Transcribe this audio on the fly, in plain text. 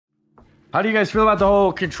How do you guys feel about the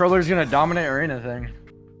whole controller's gonna dominate arena thing?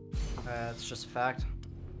 It's just a fact.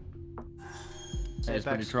 It's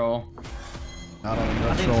pretty troll. I don't think I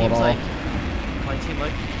that's think troll at teams all. like team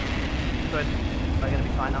like good are gonna be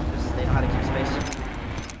fine now because they know how to keep space.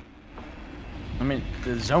 I mean,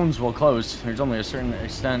 the zones will close. There's only a certain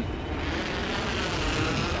extent.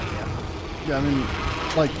 Yeah, I mean,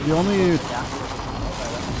 like the only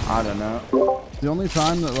I don't know. the only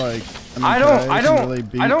time that like I don't really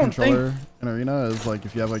beat controller in arena is like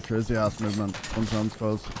if you have like crazy ass movement when zones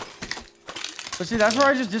close. But see, that's where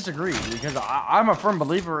I just disagree because I'm a firm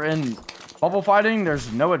believer in bubble fighting.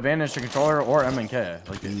 There's no advantage to controller or M&K.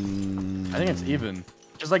 Like, I think it's even.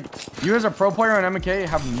 Just like you as a pro player on M&K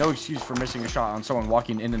have no excuse for missing a shot on someone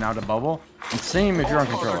walking in and out of bubble. And same if you're on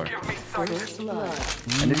controller.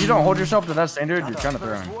 And if you don't hold yourself to that standard, you're kind of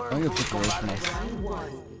throwing. I think it's situational.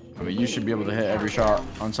 I mean, you should be able to hit every shot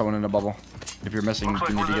on someone in a bubble. If you're missing, you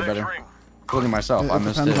need to get better. Including myself, I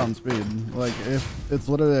missed it. Depends on speed. Like if it's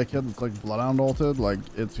literally a kid that's like bloodhound ulted, like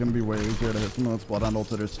it's gonna be way easier to hit someone that's bloodhound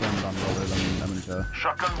ulted or standard on roller than M&K.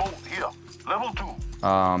 Shotgun bolt here. Level 2.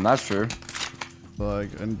 That's true. So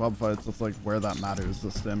like in pub fights, it's like where that matters,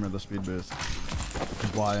 the stim or the speed boost. Which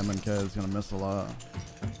is why M&K is gonna miss a lot.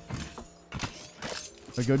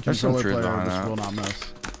 A good controller player just will not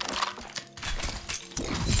miss.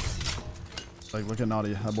 Like look at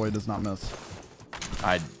Naughty, that boy does not miss.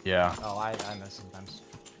 Yeah. Oh, I miss sometimes.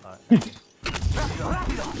 But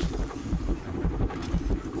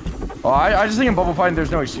Well, I just think in bubble fighting, there's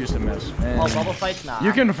no excuse to miss. oh, bubble fights, nah.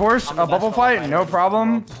 You can force a bubble fight, no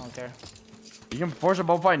problem. I don't care. You can force a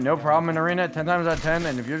bubble fight, no problem in arena, 10 times out of 10.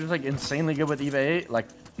 And if you're just like insanely good with EVA 8, like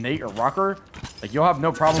Nate or Rocker, like you'll have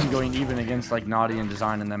no problem going even against like Naughty and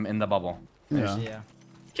Design and them in the bubble. Yeah.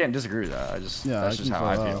 Can't disagree with that. That's just how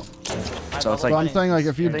I feel. So it's like, I'm saying like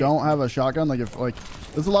if you don't have a shotgun, like if like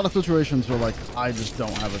there's a lot of situations where like I just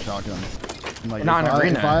don't have a shotgun. And, like, not in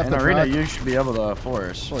arena. In arena, you should be able to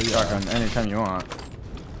force shotgun anytime you want.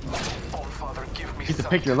 You have to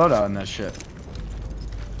pick your loadout in that shit.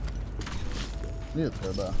 Need a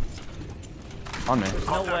turbo. On me.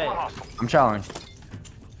 No way. I'm challenged.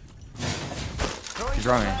 He's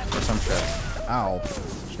running or some shit. Ow.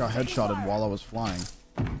 Just got headshotted while I was flying.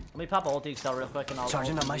 Let me pop a ulti cell real quick and I'll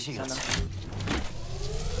charging up my shields.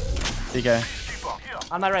 DK.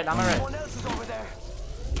 On my right, on my right. I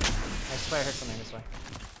swear I heard something this way.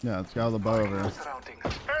 Yeah, it's got the bow over here. Hey,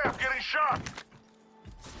 I'm getting shot.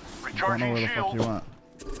 Don't know where the fuck you went.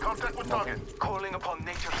 Contact with target. Calling upon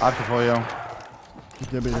nature. I have to pull you.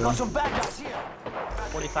 Give me here.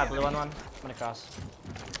 45 blue on one. I'm gonna cross.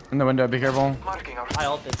 In the window, be careful. I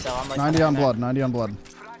ulted, so I'm like 90 on blood, 90 on blood.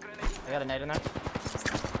 I got a nade in there.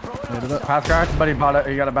 Naded it. Path cracked, buddy bought it.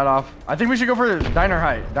 You got a bet off. I think we should go for diner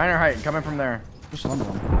height. Diner height, coming from there. Just under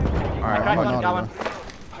one. Alright, Cracked one, got one.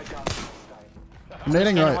 I'm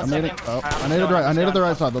nading right. I'm nading. Oh, I naded right. I naded the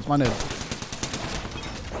right side. That's my nade.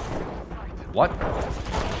 What?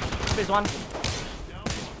 There's one.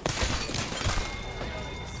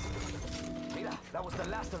 That was the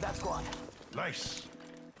last of that squad. Nice.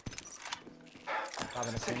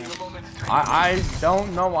 I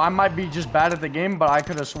don't know. I might be just bad at the game, but I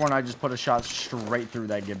could have sworn I just put a shot straight through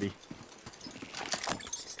that Gibby.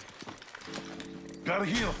 Gotta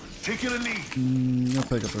heal. Take it a knee. You'll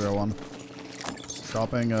take a 301.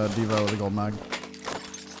 Dropping a Devo with a gold mag.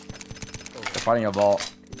 They're fighting a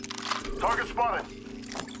vault. Target spotted.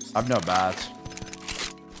 I've no bats.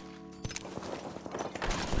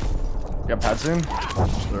 You got pats soon?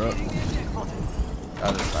 Just throw it.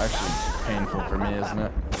 That is actually painful for me, isn't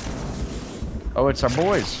it? Oh, it's our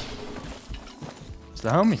boys. It's the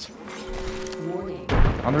homies.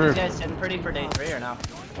 On the You roof. guys sitting pretty for day 3 or no?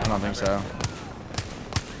 I don't think so.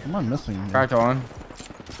 What am I missing here? Cracked on.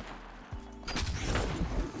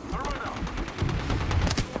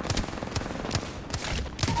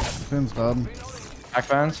 Pin's dead. Back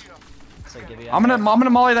fence. So give you I'm gonna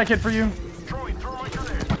molly that kid for you.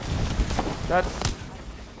 That.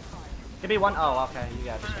 Give me one. Oh, okay. You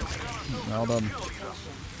got it. Well done.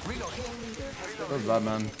 That was bad,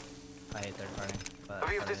 man. I hate third party.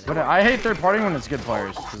 But I hate third party when it's good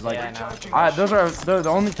players. Cause like, Yeah, those are the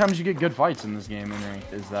only times you get good fights in this game. In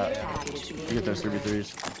ranked is that you get those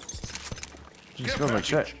 3v3s. It just feels like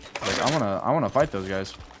shit. Like I wanna fight those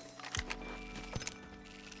guys.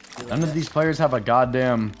 None of these players have a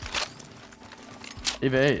goddamn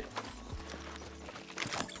EVA 8.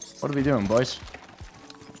 What are we doing, boys?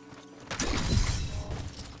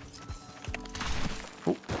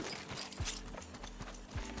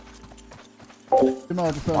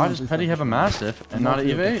 Why does Petty have a Mastiff and not an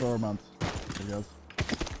EVA 8?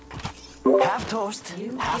 Half toast,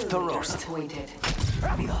 half the roast. New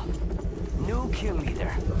kill leader.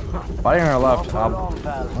 Fighting on our left. Not for long,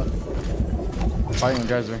 pal. Fighting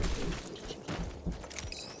geyser.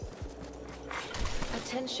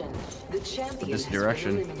 Attention, the champion This has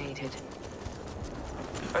direction. been eliminated.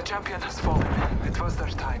 A champion has fallen. It was their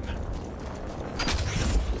time.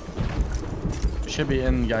 Should be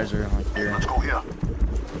in geyser, like here. Let's go here.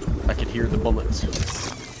 I could hear the bullets.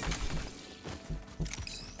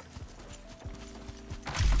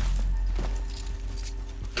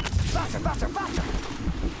 Faster, faster, faster.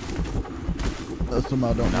 That's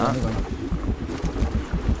somehow don't do Nah. anything.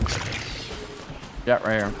 Yeah,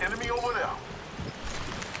 right here. Enemy over there.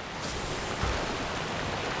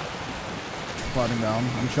 Sliding down.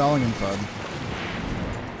 I'm shelling inside.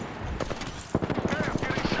 Damn,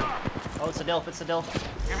 getting shot. Oh, it's a dilf. It's a dilf.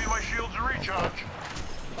 Give me my shields to recharge.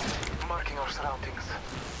 Marking our surroundings.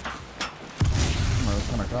 Oh, that's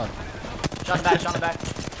kind of cocked. Shot in the back. Shot in the back. I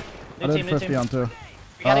New did team. New 50 team. on 2.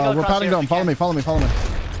 We gotta go We're across padding here dome. if we Follow can. me, follow me, follow me.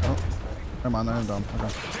 Oh. Never mind, they're in dome. Okay.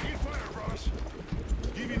 Taking fire, bros.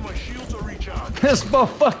 Give me my shields to recharge. This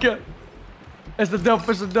motherfucker. It's the dope.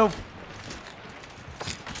 It's the dope.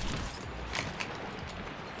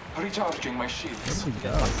 Recharging my shields.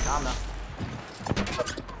 Calm now.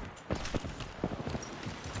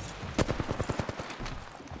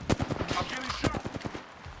 I'm getting shot.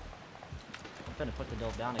 I'm finna put the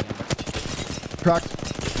dilf down again. Cracked.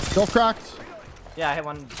 Still cracked. Yeah, I hit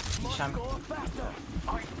one each time.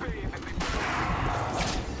 I pay the people.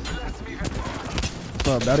 Bless me with What's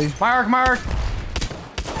up, Daddy? Mark, Mark.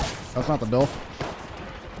 That's not the DILF.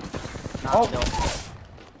 Not Oh. the dilf.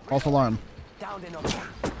 False alarm. Down and over.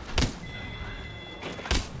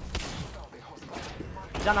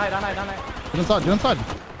 Down high, down high, down high. Get inside, get inside.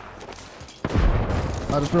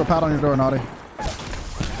 I just threw a pad on your door, Naughty.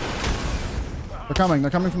 They're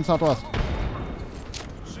coming from southwest.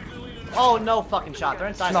 Oh, no fucking shot. They're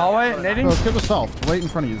inside. In the now. hallway, Oh, nading. No, let's get the self. Right in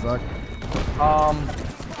front of you, Zach.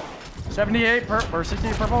 78 or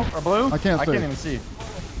 68 purple or blue. I can't I see. can't even see.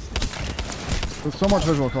 There's so much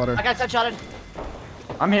visual clutter. I got headshotted.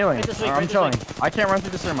 I'm healing. Hit this weak, I'm hit this chilling. weak. I can't run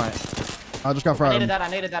through the thermite. I just got I fried. needed that. I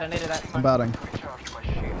needed that. I needed that. I'm batting. recharge my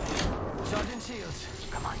shields. Charging shields.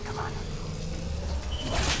 Come on, come on.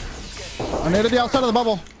 I needed the outside of the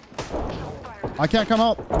bubble. I can't come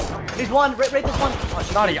out. He's one. Rate this one. Oh,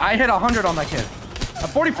 shit. Naughty, I hit 100 on that kid. A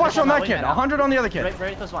 40 flush on that kid. 100 on the other kid.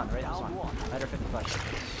 Rate this one. Rate this one. I had her 50 flush.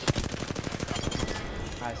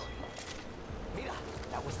 Nice.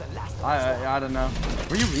 That was the last. I don't know.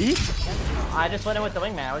 Were you weak? I just went in with the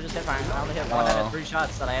wingman. I was just hit fire. I only hit one out Oh. of 3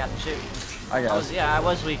 shots that I had to shoot. I guess. I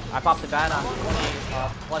was weak. I popped the bat on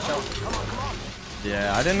flush out.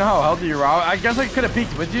 Yeah, I didn't know how healthy you were. I guess I could have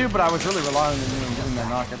peeked with you, but I was really relying on you and getting that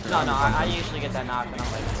knock after. No, I usually get that knock and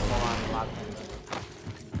I'm like full on locked in.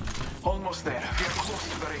 Almost there. We are close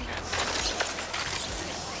to the ring.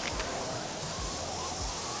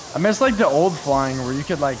 I miss like the old flying where you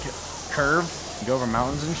could like curve, go over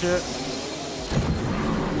mountains and shit.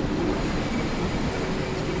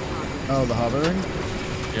 Oh, the hovering?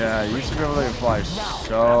 Yeah, you used to be able to fly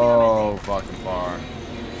so fucking far.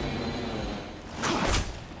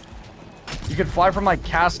 You could fly from like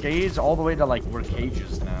Cascades all the way to like where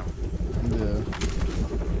cages now. Yeah.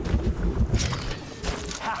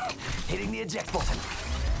 Ha! Hitting the eject button.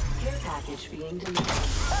 Care package being delivered.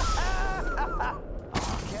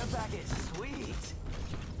 Care package, sweet.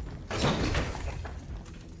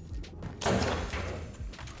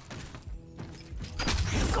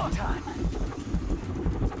 Go time.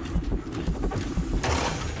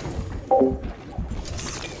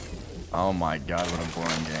 Oh my god, what a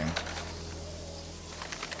boring game.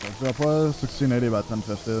 What's up, was 1680 by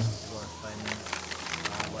 1050.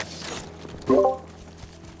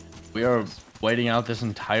 We are waiting out this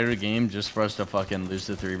entire game just for us to fucking lose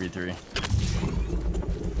the 3v3.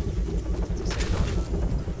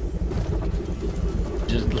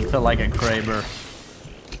 Just to like a Kraber.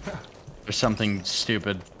 Or something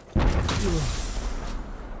stupid.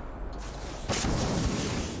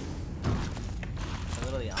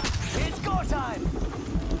 Literally on. It's go time.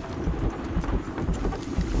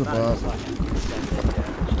 What's up?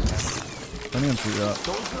 Let me in shoot yet.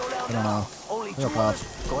 Don't slow down I don't know. Only I 2 got hours.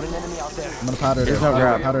 pass. Got an enemy out there. I'm gonna powder it. There's no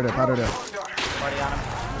grab. Powder it. Already on him.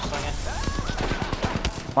 I'm swinging.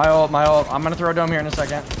 My ult. I'm gonna throw a dome here in a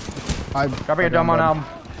second. Grabbing a dome on album.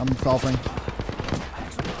 I'm selfing.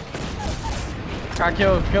 Got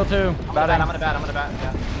kill 2. I'm gonna bat.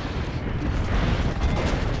 Yeah.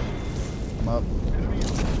 I'm up.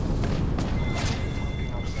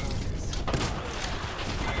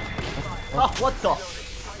 Oh, what the?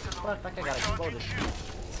 What the fuck? I got exploded.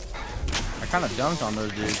 I kind of dunked on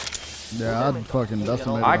those dudes. Yeah, I'd fucking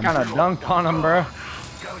decimated I them. kind of dunked on them, bro.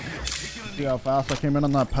 See how fast I came in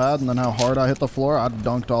on that pad and then how hard I hit the floor? I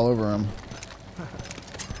dunked all over him.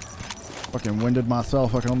 Fucking winded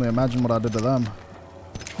myself. I can only imagine what I did to them.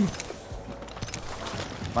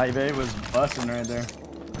 Light Bay was busting right there.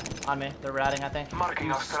 On me. They're ratting, I think. Marking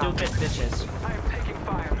You Octane. stupid bitches. I am taking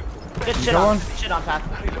fire. Good shit Go on. on. Shit on,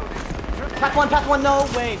 Path. Reloading. Path one, no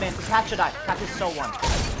way, man. Path should die. Path is so one.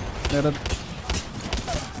 Hit it.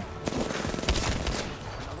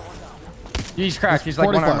 He's cracked. He's like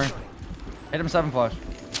 40 one armor. flash. Hit him 7 flash.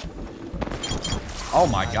 Oh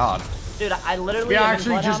my god. Dude, I literally We am in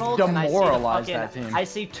actually just Bloodhound ult, and I see the demoralized fucking- that team. I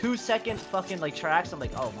see 2-second fucking like tracks. I'm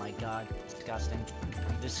like, oh my god, it's disgusting.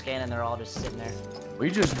 Just scanning, they're all just sitting there.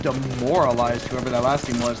 We just demoralized whoever that last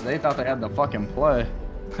team was. They thought they had the fucking play.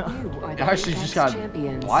 You are They the actually just got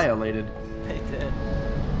champions. violated. They did.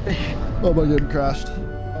 Oh, my game crashed.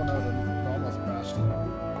 Oh no, it didn't. It almost crashed.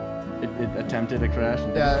 It attempted to crash.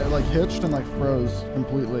 Yeah, it like hitched and like froze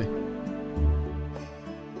completely.